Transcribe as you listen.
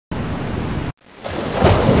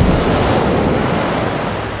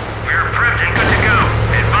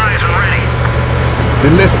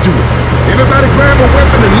let's do it. Everybody grab a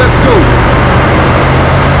weapon and let's go.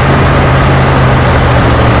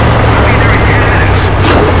 I'll be there in 10 minutes.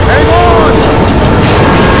 Hang on!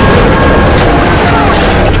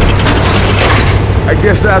 I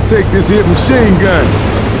guess I'll take this here machine gun.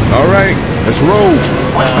 All right, let's roll.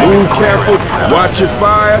 Move careful, watch your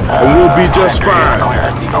fire, and we'll be just fine.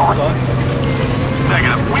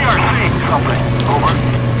 Negative. We are seeing something. Over.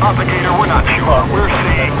 Propagator, we're not sure. We're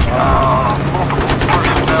seeing multiple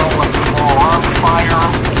personnel with small arms fire.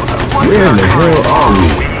 Where in the hell are we?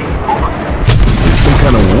 There's some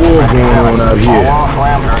kind of war going on out here.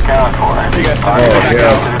 Oh,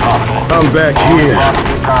 hell. I'm back here.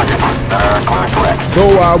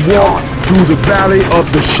 Though I walk through the valley of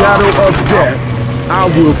the shadow of death, I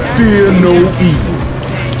will fear no evil.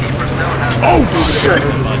 Oh, shit!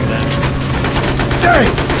 Dang!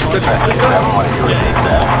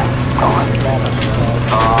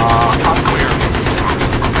 Unclear.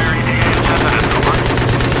 Very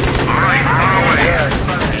Alright, on our way.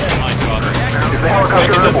 Is the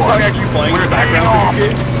helicopter airborne? We're background.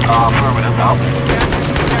 Affirmative now.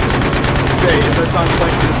 Okay, is there some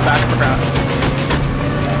flank to the background?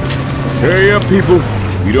 Hurry up, people.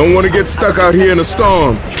 We don't want to get stuck out here in a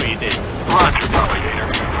storm. Roger, Propagator.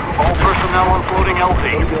 All personnel on floating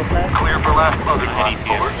LZ. Clear for last buzzer line.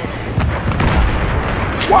 Over.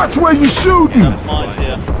 Watch where you're shooting!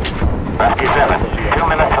 Rescue 7. 2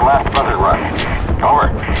 minutes to last buzzer run. Over.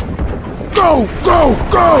 Go! Go!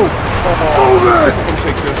 Go! Move it!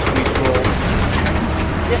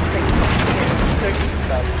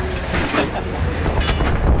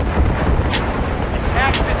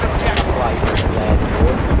 Attack this objective.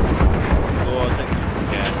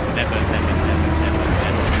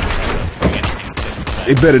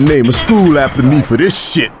 They better name a school after me for this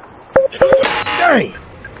shit. Dang!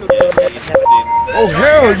 Oh,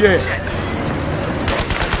 hell yeah!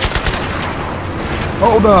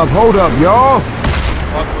 Hold up, y'all.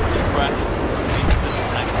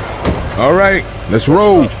 All right, let's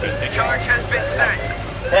roll. Charge has been set.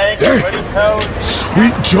 Dang.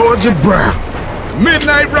 Sweet Georgia Brown.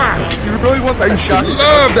 Midnight Riders. You really want I used to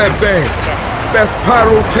love that band. Best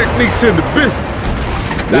pyrotechnics in the business.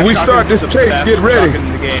 When we start this tape, get ready.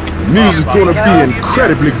 The music's gonna be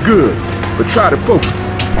incredibly good, but try to focus.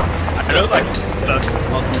 I don't like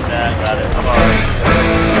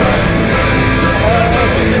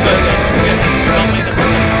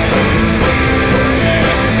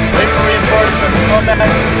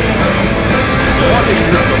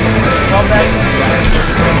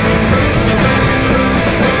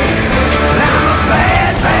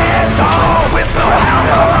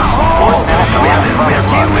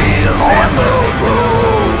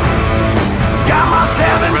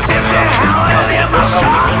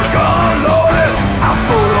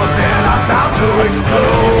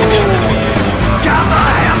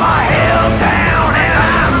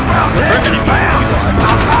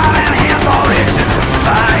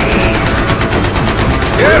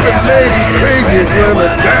Every lady crazy when the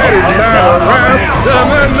daddy's not around. Na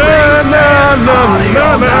na na na na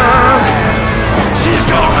na. She's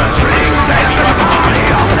gonna drink dance and party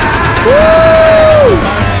all night. Woo!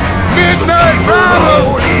 Midnight Riders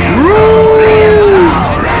rule!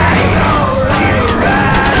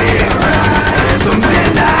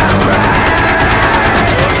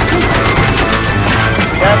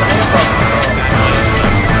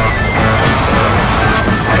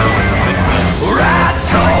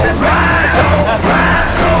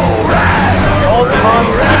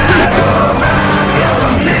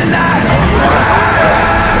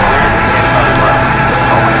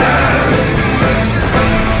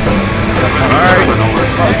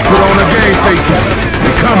 Let's put on the game faces.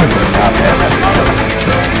 We're coming.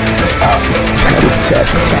 Tap,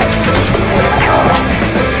 tap.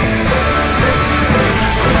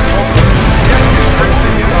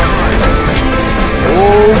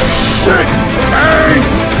 Oh, shit. Hey!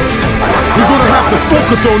 We're gonna have to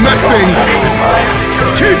focus on that thing.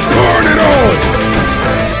 Keep pouring it on.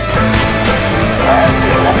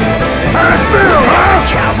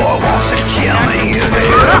 Cowboy wants to kill me.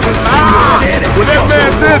 When that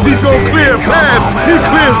man says he's gonna clear a path, he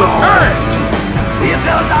clears a path. If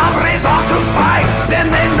those hombres want to fight,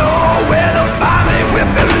 then they know where to find me with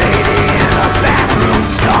the lady in a bathroom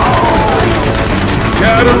stall.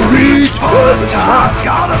 Gotta reach for the top.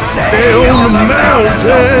 Gotta say Stay on the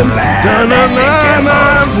mountain. Na na na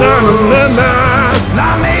na na na na.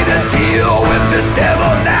 I made a deal with the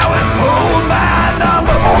devil, now it's pulled my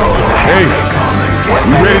number. Hey,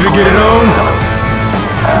 you ready to get it on?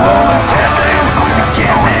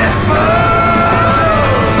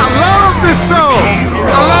 I love this song.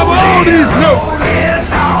 I love all these notes.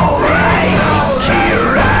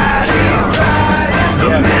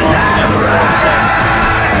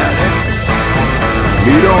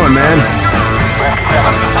 Lead on, man.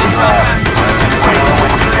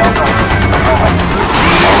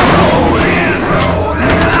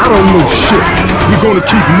 I don't know shit. We're gonna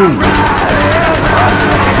keep moving.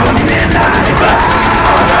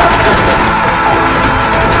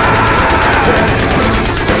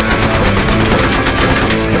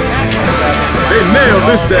 They nailed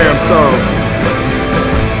this damn song.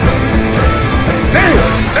 Damn,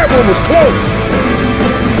 that one was close.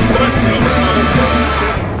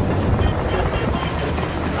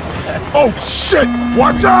 Oh shit,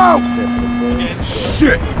 watch out!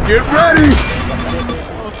 Shit, get ready!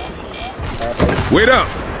 Wait up,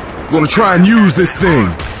 gonna try and use this thing.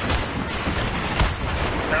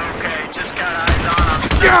 Okay, just got eyes on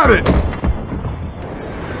him. Got it!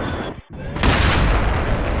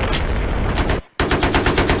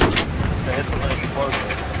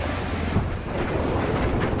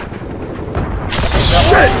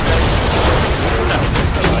 Shit!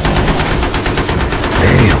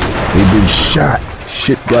 Damn, they've been shot.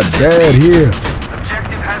 Shit got bad here.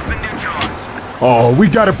 Objective has been neutralized. Oh, we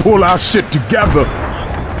gotta pull our shit together.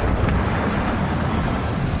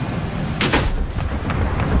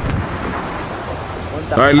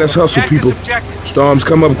 All right, let's hustle, people. Storms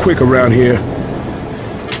come up quick around here.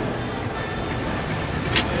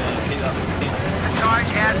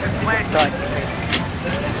 Charge has been planted.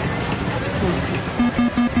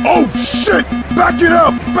 Oh shit! Back it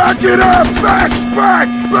up! Back it up! Back!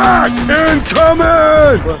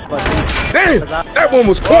 Incoming! Damn! That one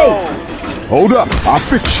was close! Hold up, I'll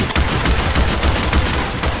fix you.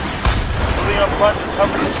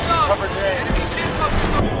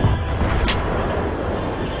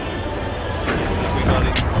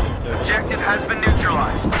 Objective has been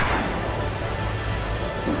neutralized.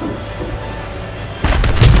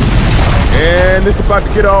 And it's about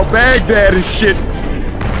to get all Baghdad and shit.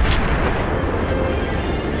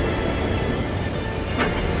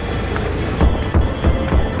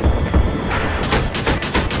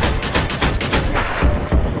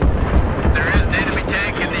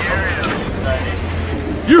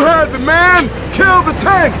 You heard the man! Kill the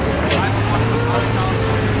tanks!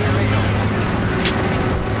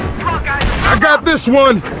 I got this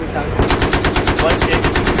one!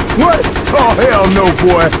 What? Oh, hell no,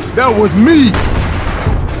 boy! That was me!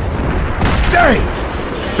 Dang!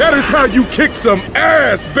 That is how you kick some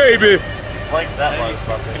ass, baby! Like that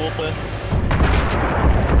motherfucker.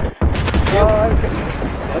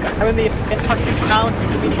 I'm in the Kentucky town.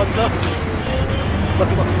 You mean what's up?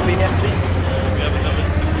 What's up, BF3?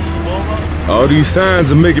 All these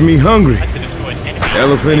signs are making me hungry.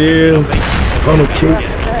 Elephant ears, funnel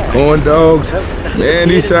cakes, corn dogs. Man,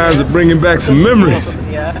 these signs are bringing back some memories.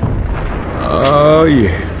 Oh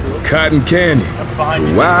yeah, cotton candy,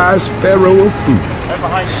 the wise pharaoh of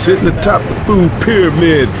food, sitting atop the food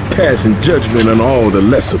pyramid, passing judgment on all the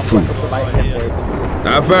lesser foods.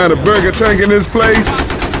 I find a burger tank in this place,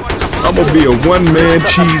 I'm gonna be a one-man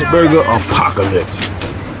cheeseburger apocalypse.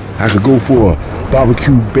 I could go for a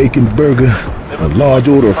barbecue bacon burger, a large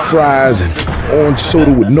order of fries, and orange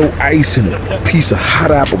soda with no ice, and a piece of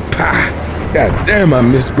hot apple pie. God damn, I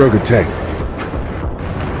miss Burger Tank.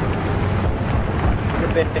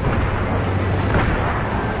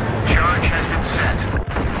 Charge has been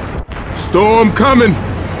set. Storm coming.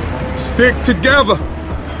 Stick together.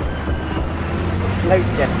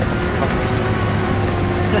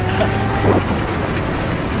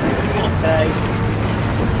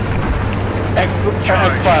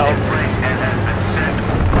 Charge is in place and has been set.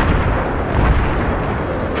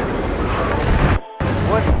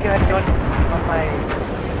 What's going on my...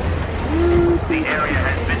 The area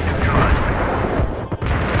has been neutralized.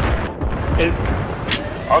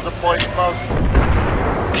 I'll deploy smoke.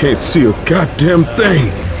 Can't see a goddamn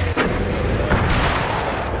thing.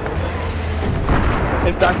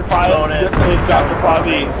 Is Dr. File, is Dr.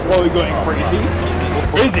 Bobby slowly going crazy?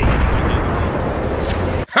 Crazy!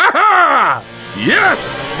 Ha ha!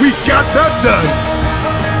 Yes! We got that done!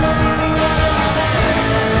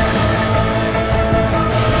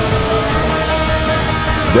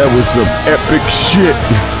 That was some epic shit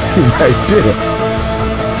right there.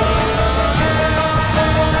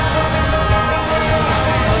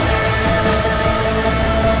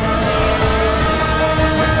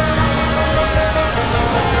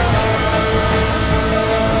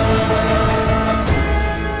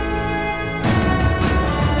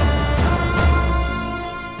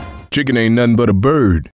 Chicken ain't nothing but a bird.